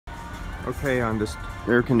Okay, on this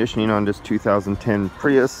air conditioning on this 2010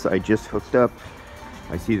 Prius I just hooked up,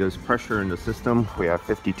 I see there's pressure in the system. We have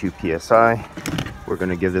 52 psi. We're going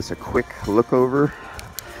to give this a quick look over,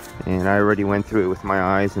 and I already went through it with my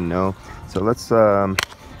eyes and know. So let's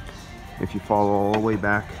if you follow all the way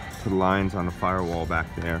back to the lines on the firewall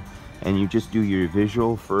back there, and you just do your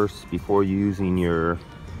visual first before using your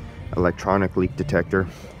electronic leak detector,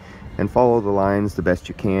 and follow the lines the best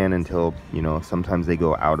you can until, you know, sometimes they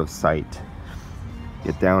go out of sight.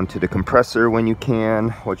 Get down to the compressor when you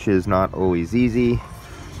can, which is not always easy,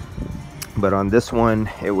 but on this one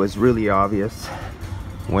it was really obvious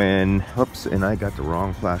when, oops, and I got the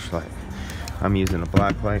wrong flashlight. I'm using a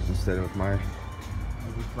black light instead of my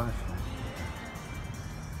flashlight.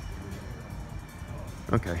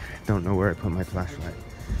 Okay, don't know where I put my flashlight,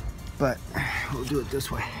 but we'll do it this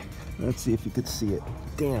way. Let's see if you could see it.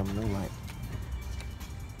 Damn, no light.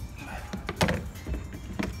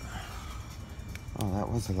 Oh, that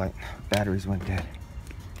was the light. Batteries went dead.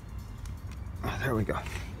 Oh, there we go.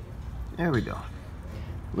 There we go.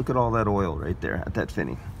 Look at all that oil right there at that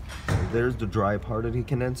fitting. There's the dry part of the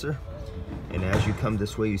condenser. And as you come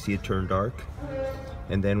this way, you see it turn dark.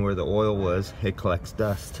 And then where the oil was, it collects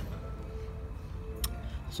dust.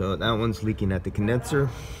 So that one's leaking at the condenser.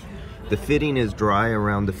 The fitting is dry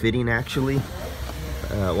around the fitting actually.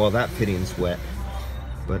 Well, that fitting's wet.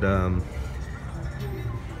 But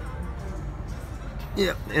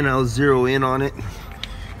yeah, and I'll zero in on it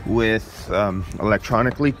with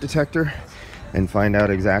electronic leak detector and find out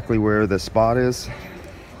exactly where the spot is.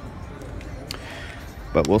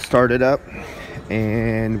 But we'll start it up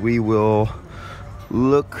and we will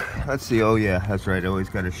look. Let's see. Oh yeah, that's right. I always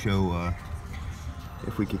got to show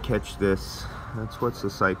if we could catch this. That's what's the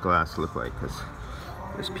sight glass look like, because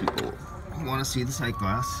there's people who want to see the sight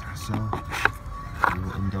glass, so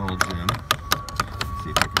we'll indulge them.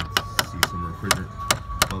 See if I can see some refrigerant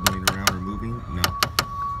bubbling around or moving. No,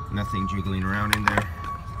 nothing jiggling around in there.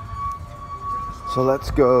 So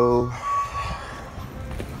let's go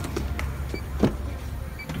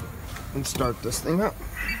and start this thing up.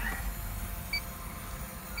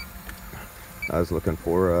 I was looking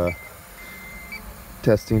for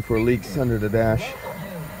testing for leaks under the dash.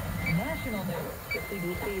 National news. The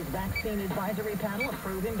CDC's vaccine advisory panel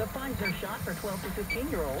approving the Pfizer shot for 12 to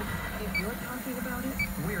 15-year-olds. If you're talking about it,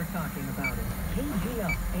 we're talking about it. KGO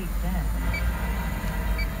 810.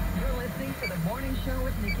 You're listening to the morning show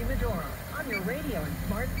with Nikki Medoro on your radio and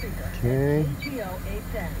smart speaker. Okay. KGO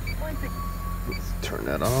 810. Let's turn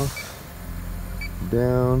that off.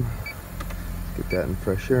 Down. Let's get that in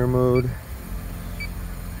fresh air mode.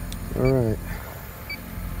 All right.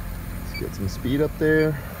 Get some speed up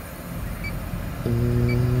there,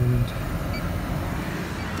 and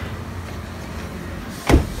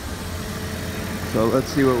so let's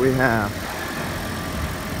see what we have.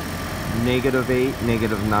 -8,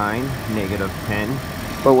 -9, -10.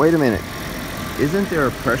 But wait a minute, isn't there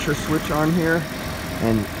a pressure switch on here?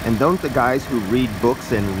 And don't the guys who read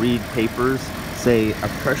books and read papers say a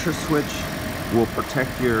pressure switch will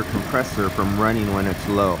protect your compressor from running when it's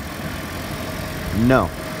low? No.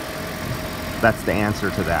 That's the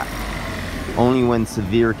answer to that. Only when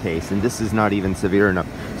severe case, and this is not even severe enough.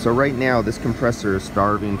 So right now this compressor is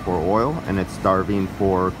starving for oil and it's starving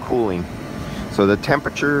for cooling. So the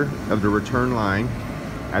temperature of the return line,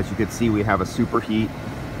 as you can see, we have a superheat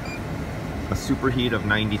of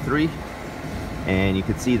 93, and you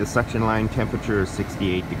can see the suction line temperature is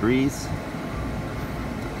 68 degrees.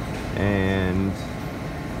 And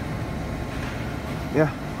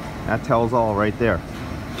yeah, that tells all right there.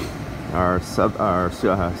 Our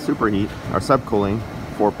superheat, our subcooling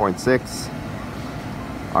 4.6,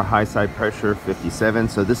 our high side pressure 57.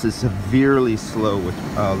 So this is severely low with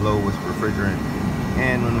refrigerant.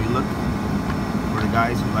 And when we look for the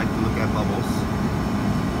guys who like to look at bubbles,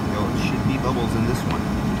 you know, it should be bubbles in this one.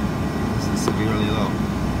 This is severely low.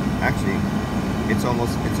 Actually, it's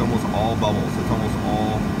almost all bubbles. It's almost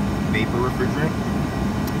all vapor refrigerant.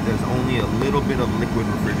 There's only a little bit of liquid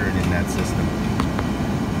refrigerant in that system.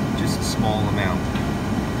 Just a small amount.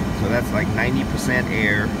 So that's like 90%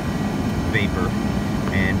 air vapor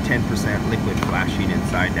and 10% liquid flashing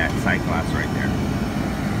inside that sight glass right there.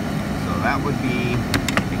 So that would be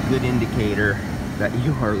a good indicator that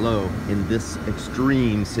you are low in this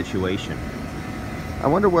extreme situation. I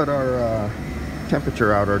wonder what our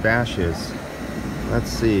temperature out our dash is.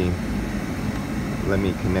 Let's see. Let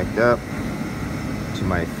me connect up to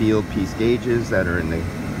my field piece gauges that are in the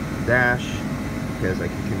dash, because I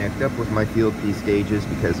can connect up with my field piece gauges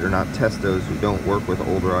because they're not testos who don't work with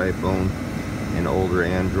older iPhone and older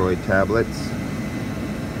Android tablets.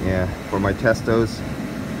 Yeah, for my testos,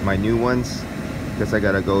 my new ones. Guess I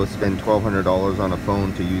gotta go spend $1,200 on a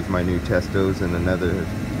phone to use my new Testos, and another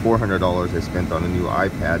 $400 I spent on a new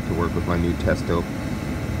iPad to work with my new Testo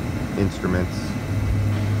instruments.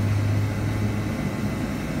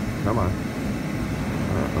 Come on.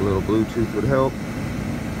 A little Bluetooth would help.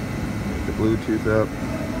 Get the Bluetooth up.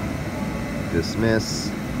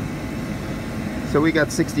 Dismiss. So we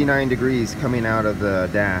got 69 degrees coming out of the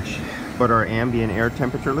dash, but our ambient air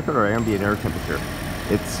temperature, look at our ambient air temperature.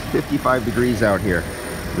 It's 55 degrees out here.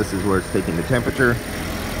 This is where it's taking the temperature,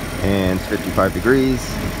 and it's 55 degrees.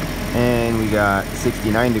 And we got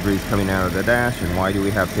 69 degrees coming out of the dash. And why do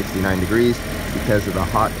we have 69 degrees? Because of the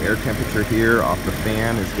hot air temperature here off the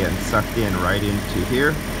fan is getting sucked in right into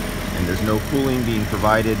here, and there's no cooling being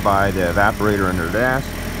provided by the evaporator under the dash.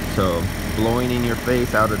 So blowing in your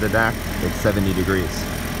face out of the dash, it's 70 degrees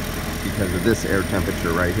because of this air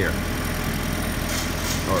temperature right here,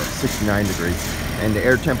 or 69 degrees. And the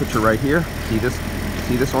air temperature right here, see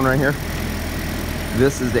this one right here?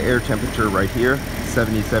 This is the air temperature right here,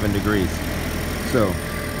 77 degrees. So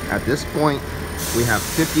at this point, we have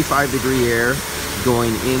 55 degree air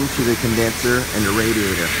going into the condenser and the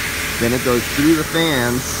radiator. Then it goes through the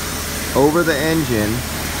fans, over the engine,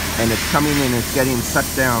 and it's coming in, it's getting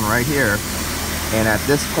sucked down right here. And at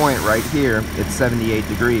this point right here, it's 78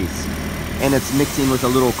 degrees. And it's mixing with a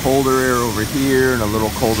little colder air over here and a little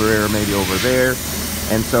colder air maybe over there.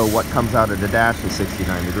 And so what comes out of the dash is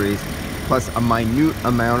 69 degrees, plus a minute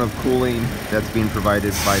amount of cooling that's being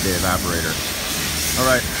provided by the evaporator. All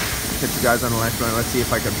right, catch you guys on the next one. Let's see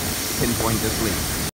if I can pinpoint this leak.